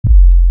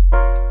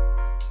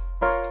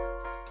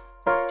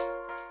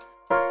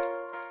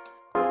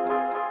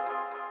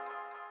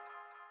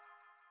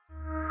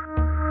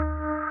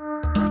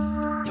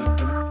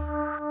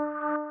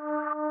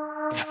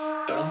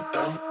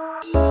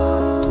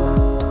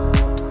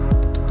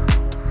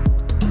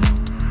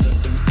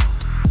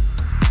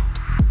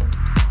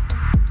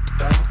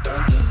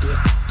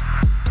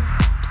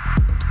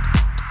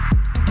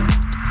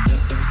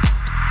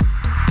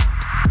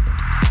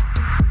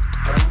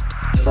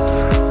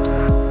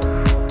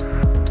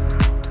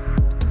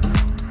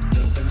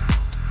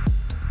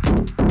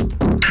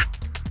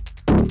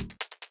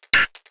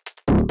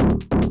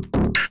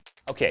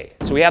Okay,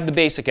 so we have the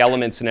basic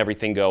elements and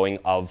everything going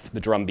of the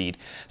drum beat.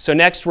 So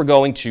next we're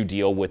going to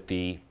deal with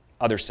the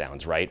other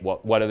sounds, right?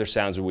 What other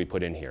sounds would we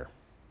put in here?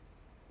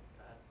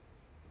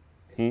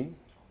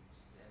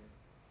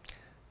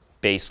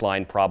 Bass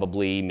line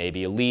probably,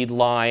 maybe a lead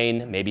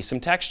line, maybe some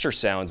texture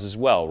sounds as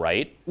well,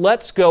 right?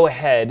 Let's go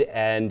ahead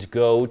and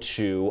go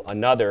to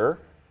another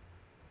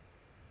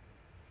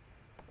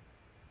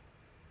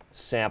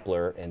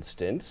sampler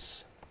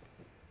instance.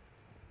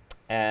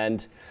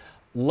 And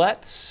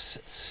let's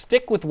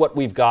stick with what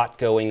we've got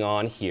going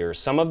on here.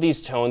 Some of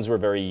these tones were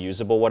very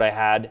usable, what I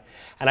had.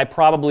 And I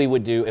probably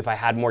would do, if I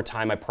had more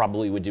time, I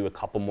probably would do a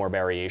couple more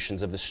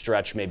variations of the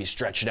stretch, maybe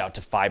stretch it out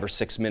to 5 or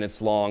 6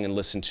 minutes long and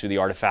listen to the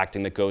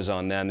artifacting that goes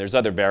on then. There's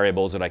other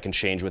variables that I can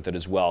change with it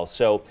as well.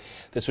 So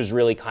this was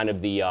really kind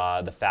of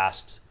the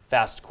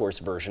fast course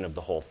version of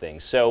the whole thing.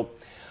 So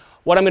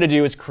what I'm going to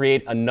do is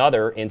create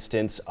another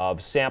instance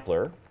of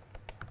sampler.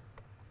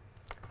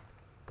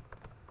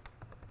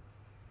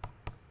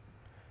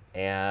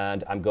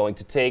 And I'm going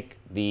to take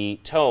the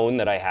tone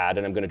that I had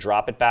and I'm going to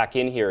drop it back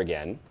in here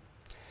again.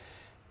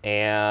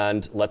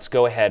 And let's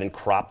go ahead and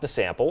crop the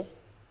sample.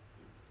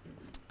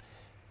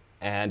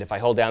 And if I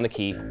hold down the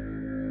key,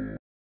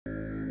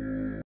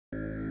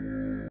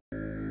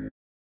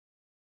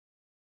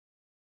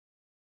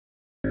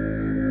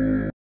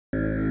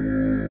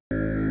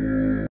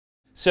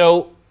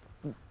 so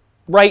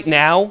right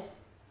now,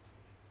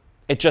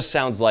 it just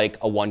sounds like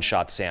a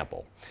one-shot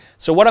sample.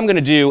 So what I'm going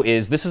to do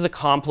is, this is a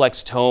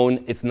complex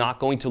tone. It's not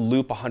going to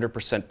loop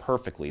 100%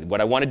 perfectly. What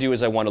I want to do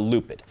is I want to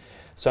loop it.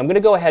 So I'm going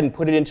to go ahead and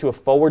put it into a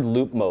forward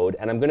loop mode,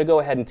 and I'm going to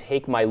go ahead and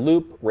take my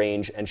loop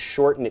range and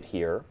shorten it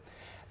here.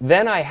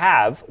 Then I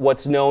have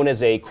what's known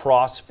as a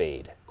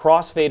crossfade.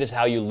 Crossfade is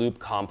how you loop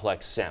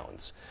complex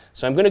sounds.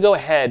 So I'm going to go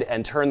ahead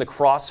and turn the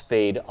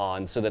crossfade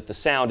on so that the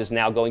sound is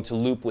now going to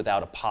loop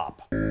without a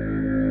pop.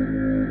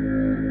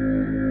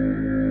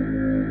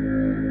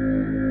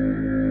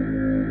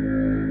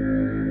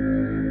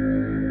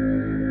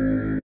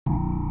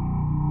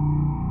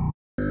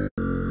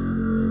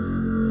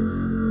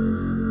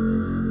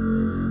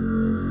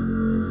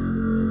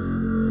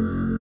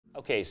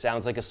 Okay,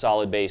 sounds like a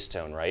solid bass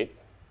tone, right?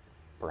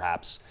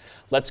 Perhaps.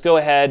 Let's go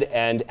ahead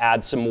and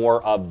add some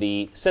more of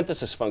the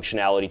synthesis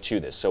functionality to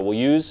this. So we'll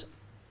use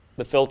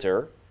the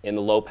filter in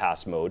the low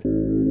pass mode.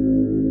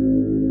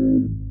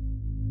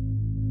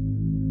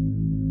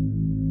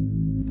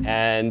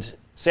 And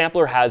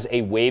Sampler has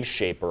a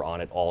Waveshaper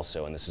on it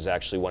also, and this is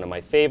actually one of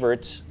my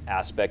favorite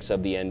aspects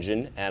of the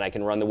engine, and I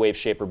can run the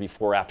Waveshaper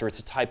before or after. It's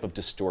a type of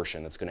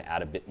distortion that's going to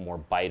add a bit more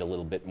bite, a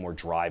little bit more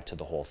drive to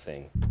the whole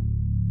thing.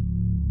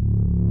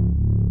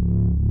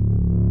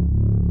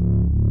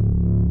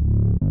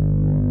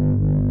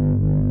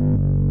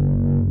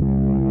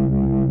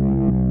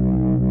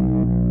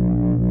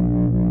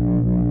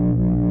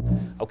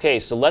 Okay,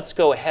 so let's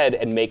go ahead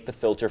and make the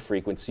filter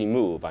frequency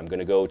move. I'm going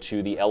to go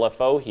to the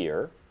LFO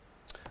here.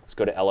 Let's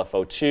go to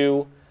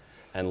LFO2,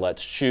 and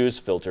let's choose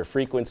filter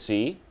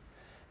frequency.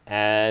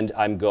 And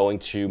I'm going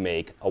to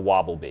make a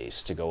wobble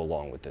bass to go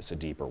along with this, a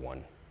deeper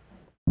one.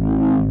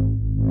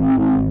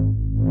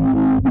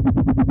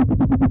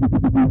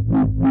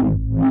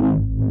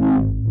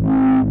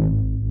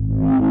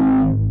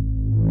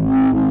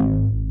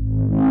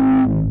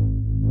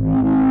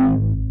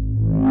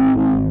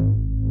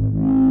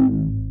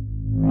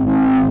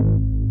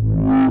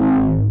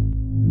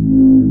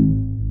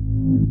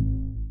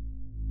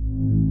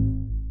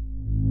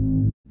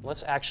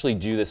 Let's actually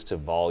do this to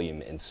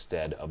volume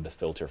instead of the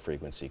filter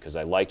frequency, because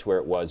I liked where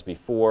it was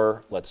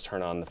before. Let's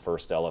turn on the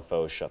first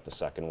LFO, shut the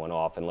second one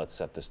off, and let's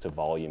set this to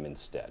volume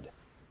instead.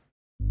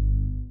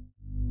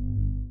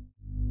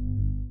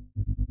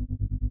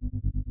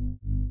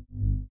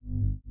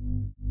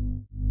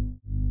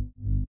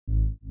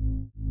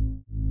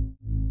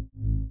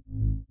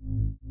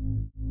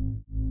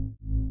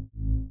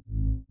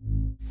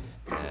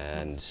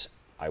 And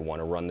I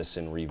want to run this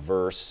in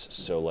reverse,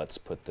 so let's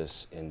put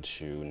this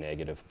into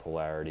negative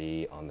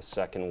polarity on the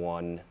second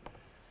one.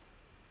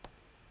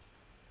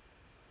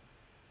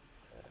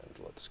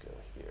 And let's go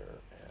here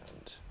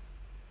and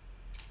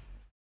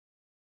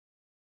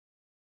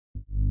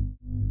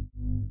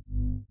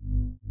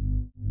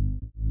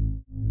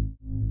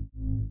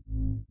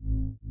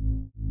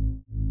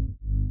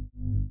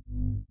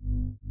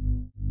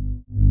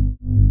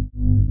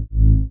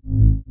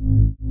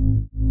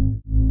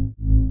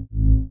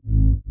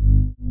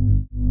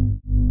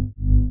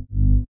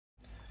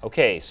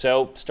okay,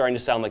 so starting to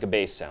sound like a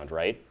bass sound,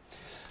 right?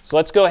 So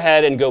let's go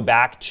ahead and go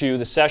back to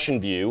the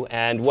session view,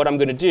 and what I'm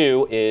going to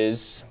do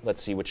is,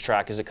 let's see, which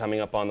track is it coming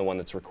up on? The one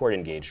that's record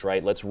engaged,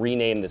 right? Let's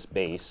rename this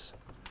bass,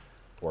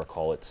 or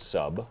call it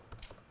sub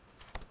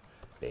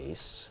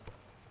bass.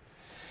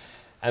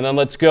 And then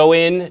let's go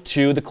in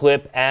to the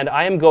clip, and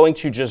I am going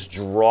to just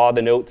draw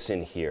the notes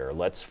in here.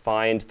 Let's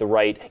find the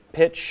right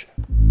pitch.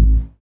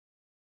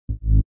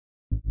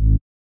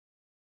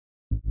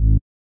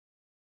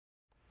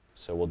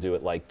 So we'll do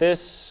it like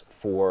this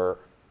for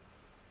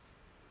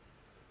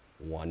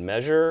one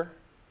measure,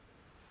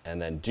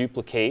 and then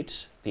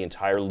duplicate the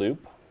entire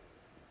loop.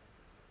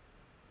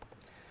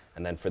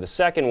 And then for the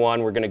second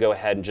one, we're going to go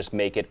ahead and just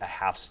make it a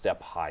half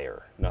step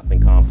higher.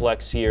 Nothing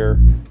complex here.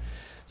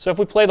 So if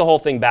we play the whole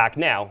thing back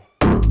now,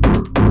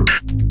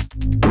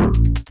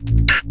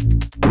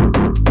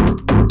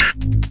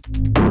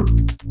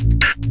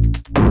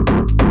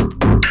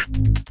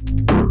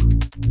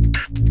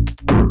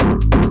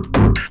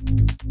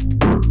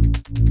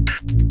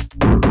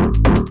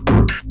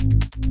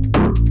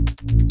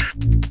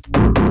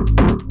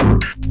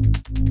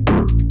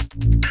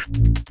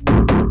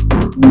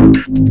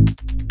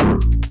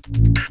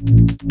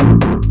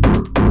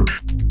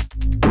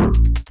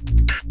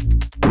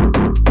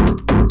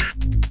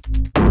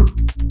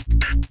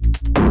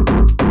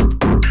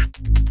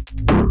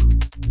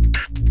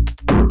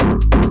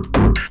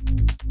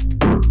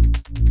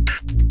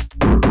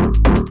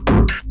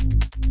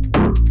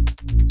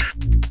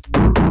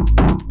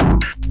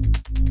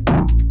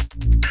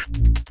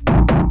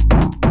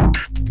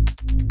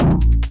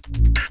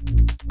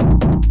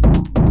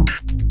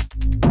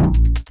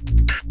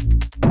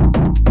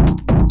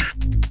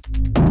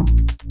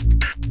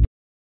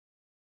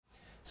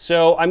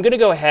 so I'm going to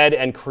go ahead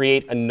and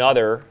create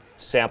another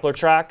sampler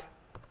track.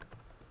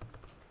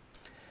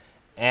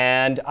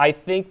 And I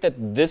think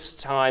that this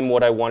time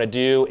what I want to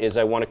do is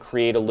I want to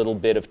create a little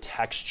bit of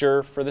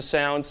texture for the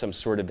sound, some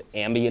sort of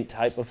ambient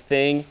type of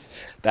thing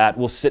that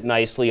will sit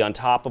nicely on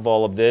top of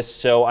all of this.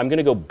 So I'm going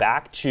to go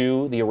back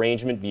to the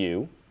arrangement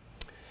view,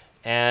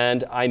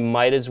 and I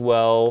might as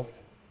well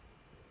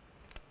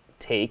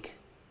take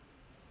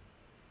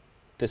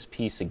this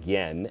piece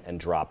again and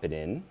drop it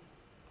in.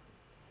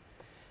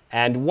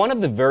 And one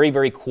of the very,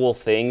 very cool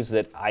things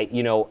that I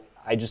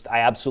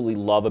absolutely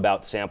love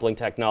about sampling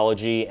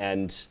technology,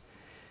 and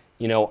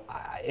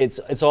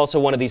it's also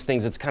one of these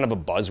things, it's kind of a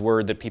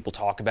buzzword that people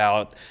talk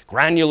about,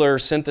 granular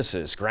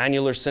synthesis,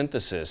 granular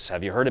synthesis.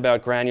 Have you heard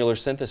about granular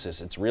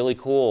synthesis? It's really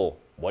cool.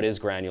 What is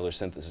granular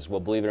synthesis? Well,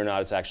 believe it or not,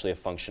 it's actually a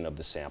function of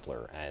the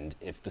sampler. And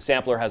if the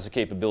sampler has the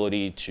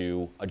capability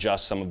to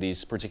adjust some of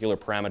these particular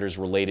parameters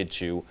related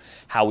to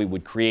how we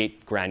would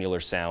create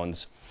granular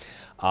sounds,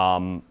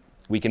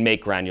 we can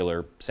make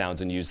granular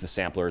sounds and use the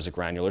sampler as a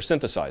granular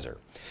synthesizer.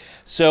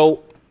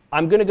 So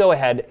I'm going to go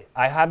ahead.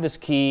 I have this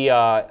key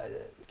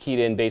keyed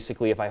in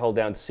basically if I hold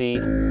down C.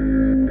 I'm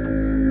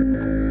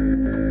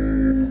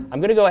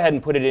going to go ahead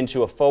and put it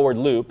into a forward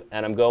loop,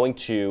 and I'm going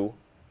to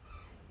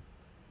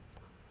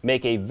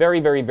make a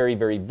very, very, very,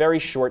 very, very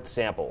short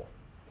sample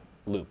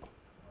loop.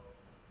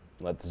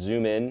 Let's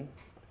zoom in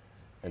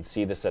and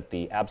see this at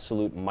the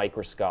absolute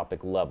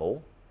microscopic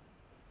level.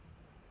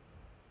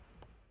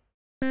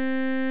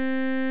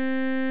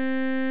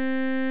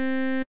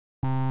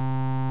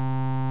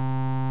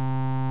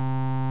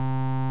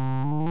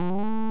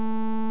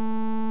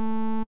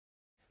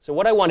 So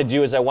what I want to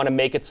do is I want to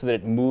make it so that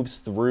it moves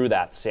through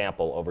that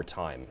sample over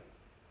time.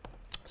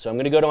 So I'm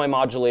going to go to my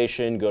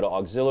modulation, go to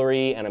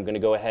auxiliary, and I'm going to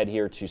go ahead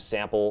here to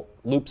sample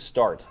loop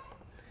start.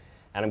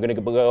 And I'm going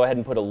to go ahead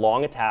and put a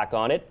long attack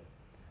on it.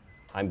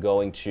 I'm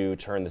going to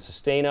turn the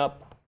sustain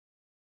up.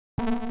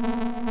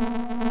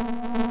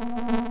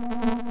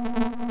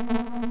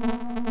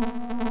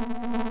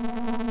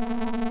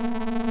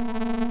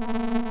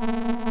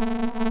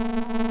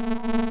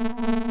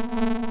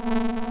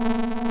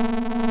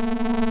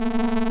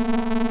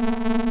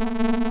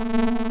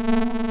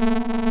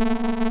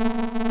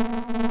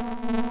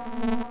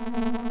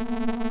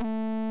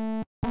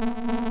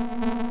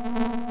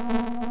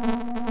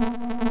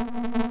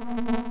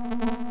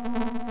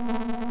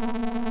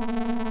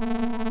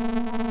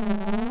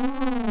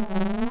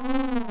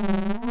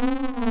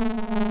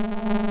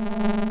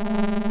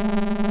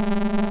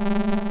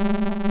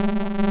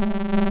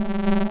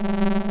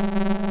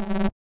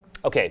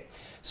 Okay,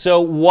 so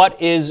what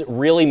is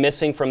really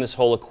missing from this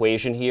whole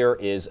equation here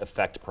is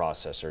effect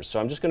processors. So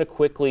I'm just going to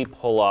quickly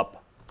pull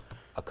up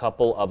a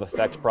couple of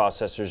effect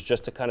processors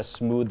just to kind of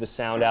smooth the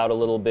sound out a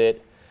little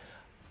bit,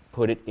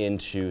 put it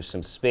into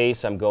some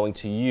space. I'm going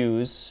to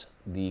use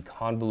the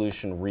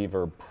Convolution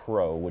Reverb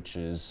Pro, which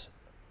is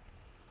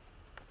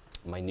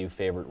my new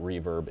favorite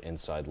reverb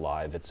inside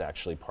Live. It's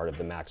actually part of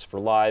the Max for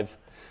Live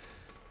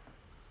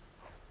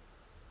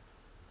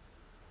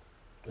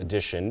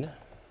edition.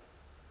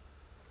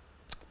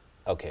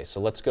 Okay, so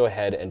let's go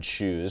ahead and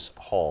choose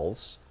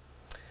halls,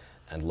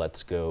 and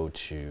let's go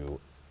to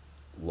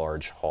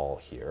large hall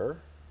here.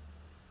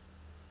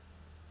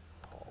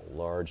 Hall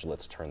large,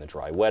 let's turn the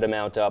dry wet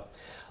amount up.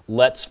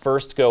 Let's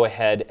first go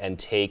ahead and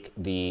take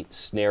the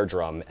snare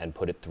drum and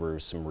put it through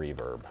some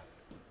reverb.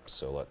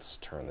 So let's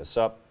turn this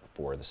up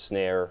for the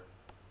snare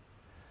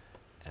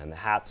and the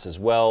hats as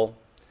well.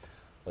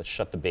 Let's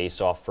shut the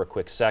bass off for a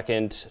quick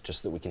second,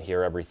 just so that we can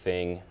hear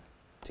everything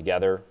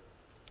together.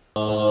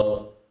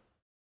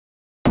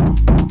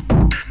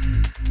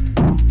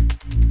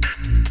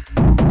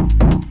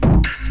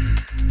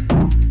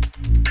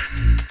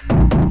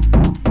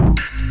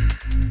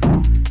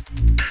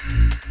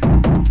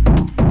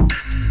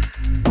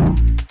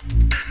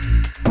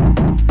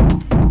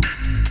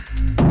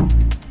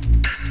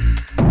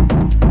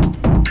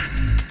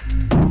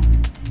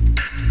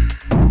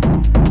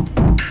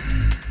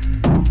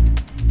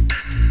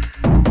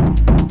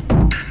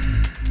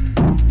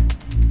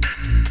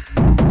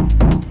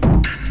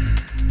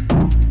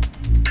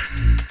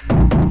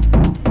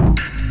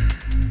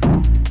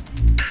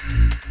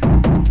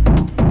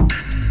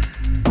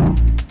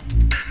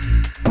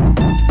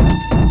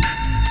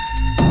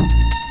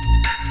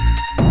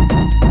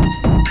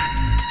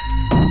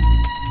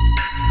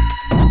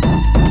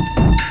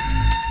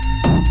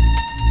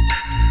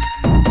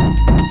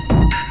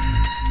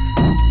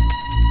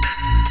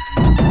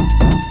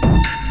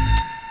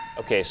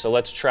 So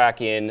let's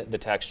track in the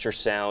texture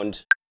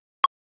sound.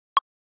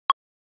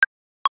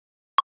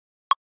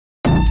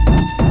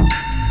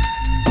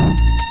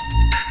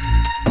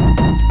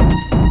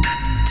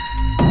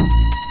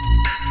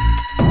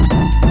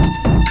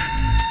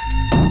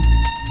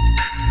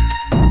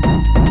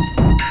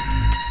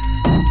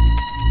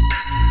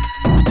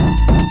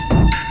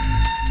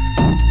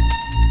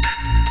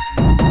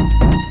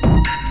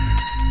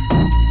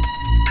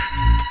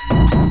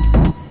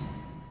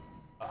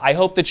 I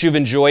hope that you've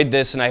enjoyed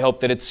this, and I hope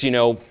that it's,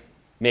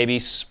 maybe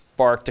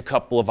sparked a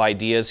couple of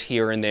ideas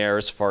here and there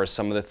as far as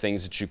some of the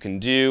things that you can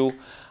do.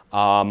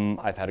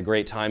 I've had a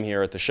great time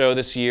here at the show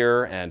this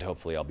year, and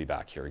hopefully I'll be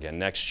back here again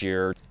next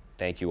year.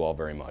 Thank you all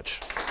very much.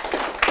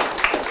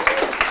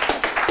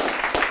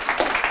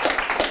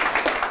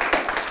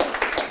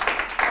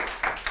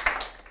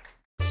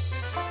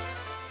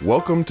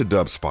 Welcome to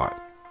Dubspot.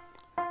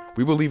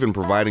 We believe in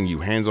providing you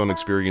hands-on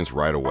experience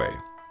right away.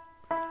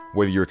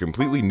 Whether you're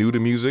completely new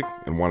to music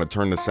and want to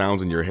turn the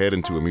sounds in your head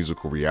into a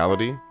musical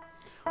reality,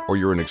 or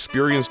you're an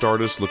experienced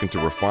artist looking to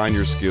refine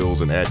your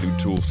skills and add new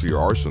tools to your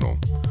arsenal,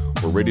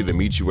 we're ready to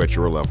meet you at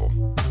your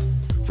level.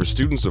 For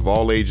students of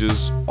all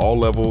ages, all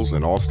levels,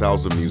 and all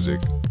styles of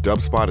music,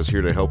 Dubspot is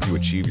here to help you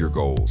achieve your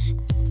goals.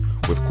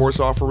 With course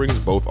offerings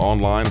both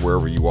online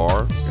wherever you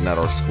are and at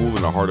our school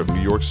in the heart of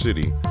New York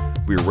City,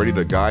 we are ready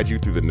to guide you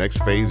through the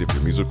next phase of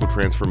your musical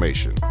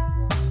transformation.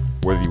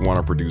 Whether you want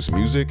to produce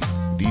music,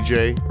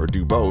 DJ, or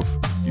do both,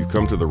 you've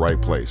come to the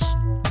right place.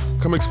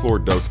 Come explore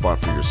Dubspot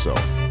for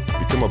yourself,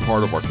 become a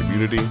part of our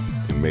community,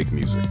 and make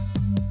music.